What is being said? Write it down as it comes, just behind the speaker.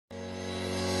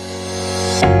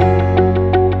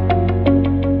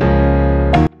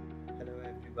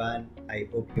I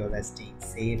hope you all are staying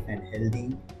safe and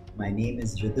healthy. My name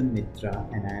is Mitra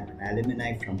and I am an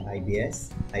alumni from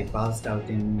IBS. I passed out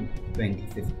in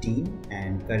 2015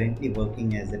 and currently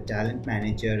working as a talent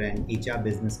manager and HR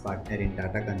business partner in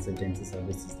Tata Consultancy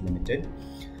Services Limited.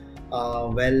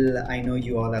 Well, I know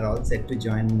you all are all set to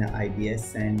join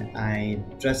IBS,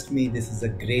 and trust me, this is a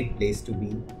great place to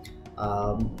be.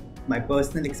 My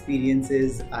personal experience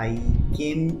is I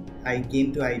came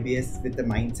to IBS with the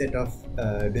mindset of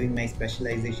doing my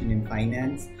specialization in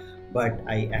finance, but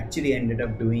I actually ended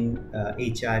up doing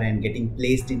HR and getting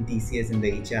placed in TCS in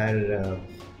the HR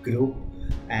group.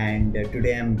 And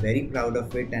today I'm very proud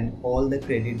of it, and all the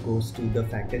credit goes to the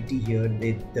faculty here.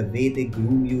 The way they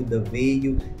groom you, the way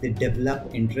they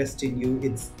develop interest in you,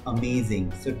 it's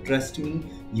amazing. So trust me,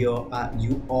 you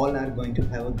all are going to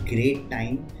have a great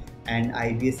time, and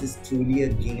IBS is truly a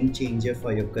game changer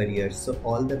for your career. So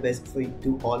all the best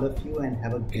to all of you, and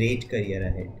have a great career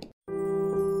ahead.